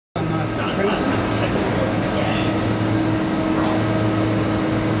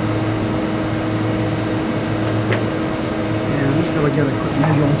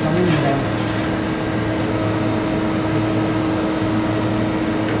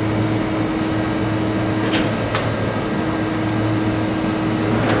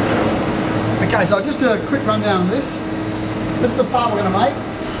Okay, so I'll just do a quick rundown of this. This is the part we're going to make.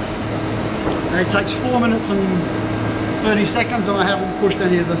 It takes 4 minutes and 30 seconds, and I haven't pushed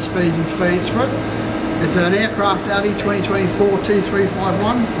any of the speeds and feeds for it. It's an aircraft Audi 2024 T351.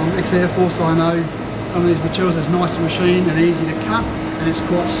 I'm ex-Air Force, so I know some of these materials is nice to machine and easy to cut, and it's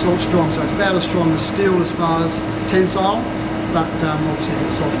quite strong, so it's about as strong as steel as far as tensile, but obviously a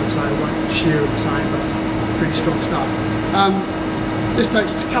bit softer, so it won't shear the same, but pretty strong stuff. This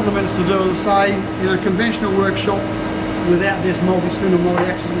takes a couple of minutes to do, as I say. In a conventional workshop, without this multi-spindle,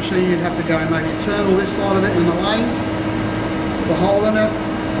 multi-axis machine, you'd have to go and maybe turn all this side of it in the lathe, put the hole in it,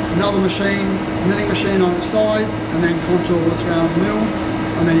 another machine, milling machine on the side, and then contour this around the mill,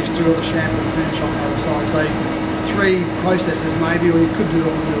 and then you still got the shampoo and finish on the other side. So 3 processes maybe, or you could do it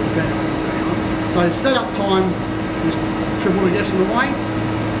on the mill depending on what you're doing on. So the setup time is triple, I guess, in a way.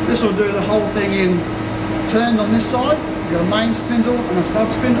 This will do the whole thing in turned on this side. You've got a main spindle and a sub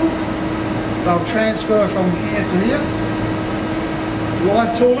spindle. They'll transfer from here to here.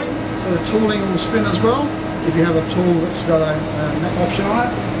 Live tooling, so the tooling will spin as well if you have a tool that's got an option on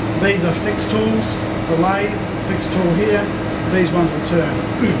it. These are fixed tools, the lathe, fixed tool here. These ones will turn,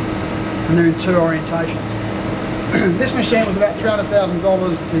 and they're in 2 orientations. This machine was about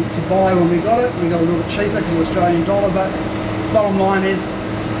 $300,000 to buy when we got it. We got a little bit cheaper because of the Australian dollar, but bottom line is,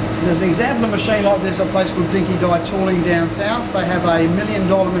 there's an example of a machine like this at a place called Dinky Dye Tooling down south. They have a $1 million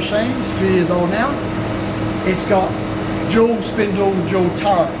machine, it's a few years old now. It's got dual spindle, dual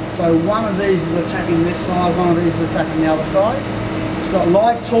turret. So one of these is attacking this side, one of these is attacking the other side. It's got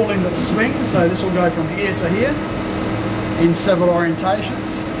live tooling that swings, so this will go from here to here in several orientations.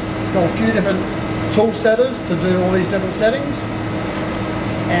 It's got a few different tool setters to do all these different settings.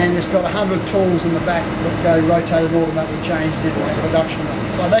 And it's got 100 tools in the back that go rotated and automatically changed into production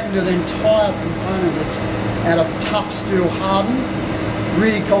runs. So they can do the entire component that's out of tough steel hardened,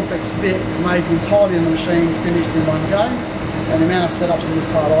 really complex bit made entirely in the machine, finished in one go. And the amount of setups in this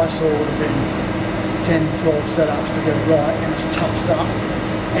part I saw would have been 10, 12 setups to get it right, and it's tough stuff.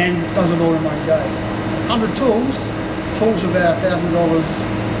 And does it all in one go. 100 tools are about $1,000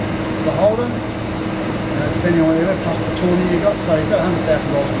 for the holder. Depending on whatever, plus the tooling you got, so you've got $100,000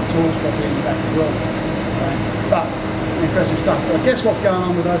 worth of tools probably in the back as well. But impressive stuff. But I guess what's going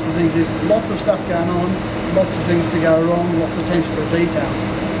on with those things is lots of stuff going on, lots of things to go wrong, lots of attention to detail.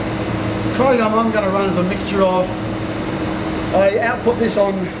 The program I'm going to run is a mixture of, I output this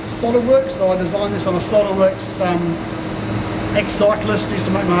on SolidWorks, so I designed this on a SolidWorks ex-cyclist, used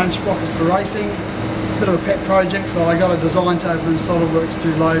to make my own sprockets for racing. Bit of a pet project, so I got a design to open SolidWorks to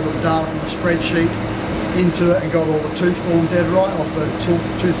load all the data on a spreadsheet into it and got all the tooth form dead right off the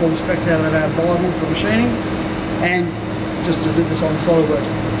tooth form specs out of our Bible for machining, and just did this on SolidWorks.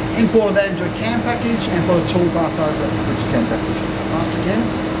 Imported that into a CAM package and put a toolpath over it. Which CAM package? Master CAM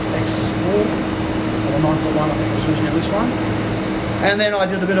X4 or 9.1, I think I was using this one. And then I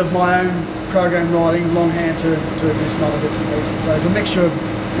did a bit of my own program writing, longhand to do some other bits and pieces. So it's a mixture of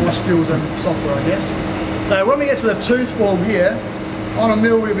my skills and software, I guess. So when we get to the tooth form here, on a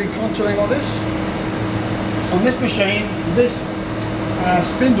mill we'll be contouring like this. On this machine, this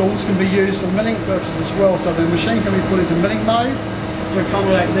spindles can be used for milling purposes as well, so the machine can be put into milling mode to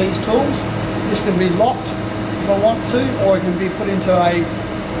accommodate these tools. This can be locked if I want to, or it can be put into a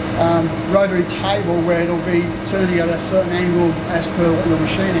rotary table where it'll be turning at a certain angle as per what you're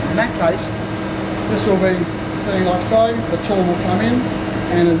machining. In that case, this will be sitting like so, the tool will come in,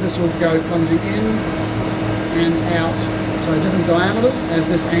 and this will go plunging in and out, so different diameters as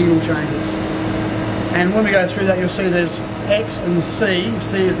this angle changes. And when we go through that, you'll see there's X and C.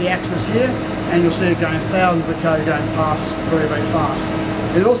 C is the axis here, and you'll see it going thousands of code going past very, very fast.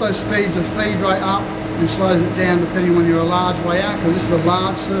 It also speeds the feed rate up and slows it down depending on you're a large way out, because this is a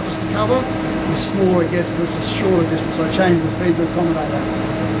large surface to cover. The smaller it gets, this is shorter distance, so change the feed to accommodate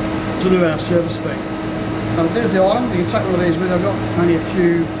that to do our surface speed. There's the item. You can take one of these with. I've got only a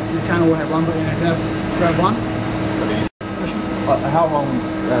few. You can't all have one, but you know, grab one. How long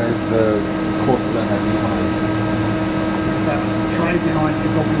is the course to learn how to use one of these? That trade behind you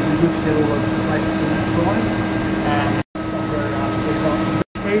probably would be good to get all the basics on that side. Not very hard to pick up.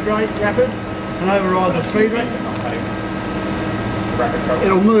 Feed rate, rapid, and override the feed rate. Rapid travel?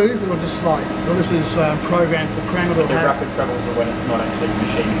 It'll move, it'll just slide. So this is programmed for parameter. The rapid travels are when it's not actually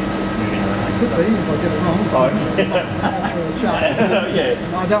machining, it's just moving around. It could be if I get it wrong. Oh, yeah.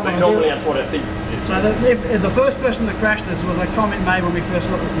 Yeah. I don't but want normally to that's what it thinks. So if the first person that crashed this was a comment made when we first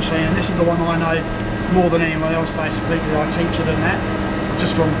looked at this machine, and this is the one I know more than anyone else basically, because I teach it and that,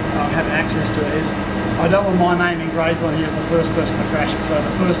 just from having access to it, is I don't want my name engraved on here as the first person to crash it. So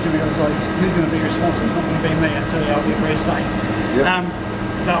the first thing we got is like, who's going to be responsible? It's not going to be me, I tell you, I'll be very safe. Yep.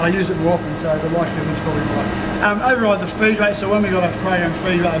 but I use it more often, so the likelihood is probably right. Override the feed rate, so when we've got a program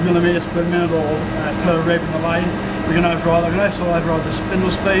feed rate of millimetres per minute or per rev in the lathe, we can override. I can also override the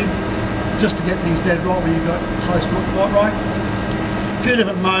spindle speed, just to get things dead right when you've got close not right. A few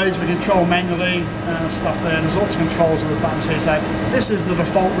different modes, we control manually, stuff there. There's lots of controls on the buttons here. So this is the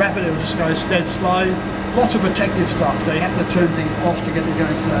default rapid, it will just go dead slow. Lots of protective stuff, so you have to turn things off to get it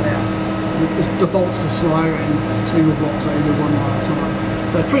going flat out. It defaults to slow and single block, so you do one line at a time.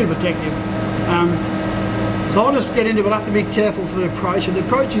 So pretty protective. So I'll just get into it. We'll have to be careful for the approach. If the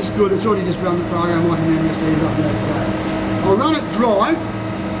approach is good, it's already just run the program, I can then just ease up and go. I'll run it dry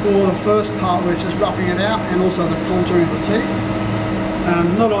for the first part where it's just roughing it out, and also the contouring of the teeth.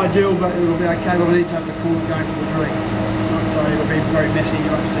 Not ideal, but it'll be okay. We'll need to have the coolant going for the drink. So it'll be very messy, you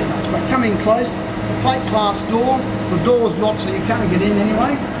won't see much. But coming close, it's a plate class door. The door's locked, so you can't get in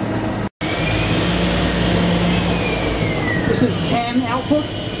anyway. This is cam output.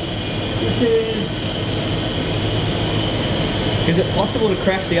 This is... Is it possible to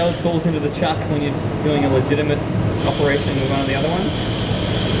crash the other tools into the chuck when you're doing a legitimate operation with one of the other ones?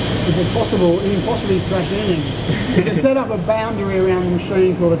 Is it possible? You can possibly crash anything. You can set up a boundary around the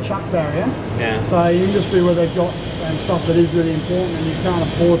machine called a chuck barrier. Yeah. So in industry where they've got stuff that is really important and you can't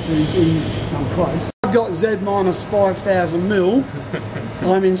afford to even come close. I've got Z minus 5,000 mil.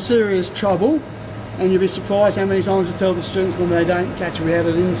 I'm in serious trouble, and you'll be surprised how many times you tell the students when they don't catch it. We had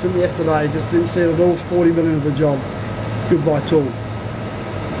an incident yesterday, just didn't see it at all, 40 million of the job. Goodbye tool.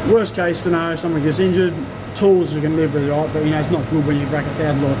 Worst case scenario, someone gets injured. Tools you can live with, right? But you know it's not good when you break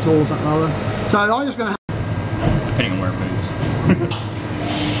 $1,000 tool or something or other. So I'm just going to. Depending on where it moves.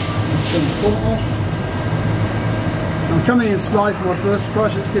 I'm coming in slow for my first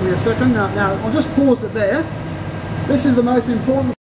approach. Just give me a second. Now I'll just pause it there. This is the most important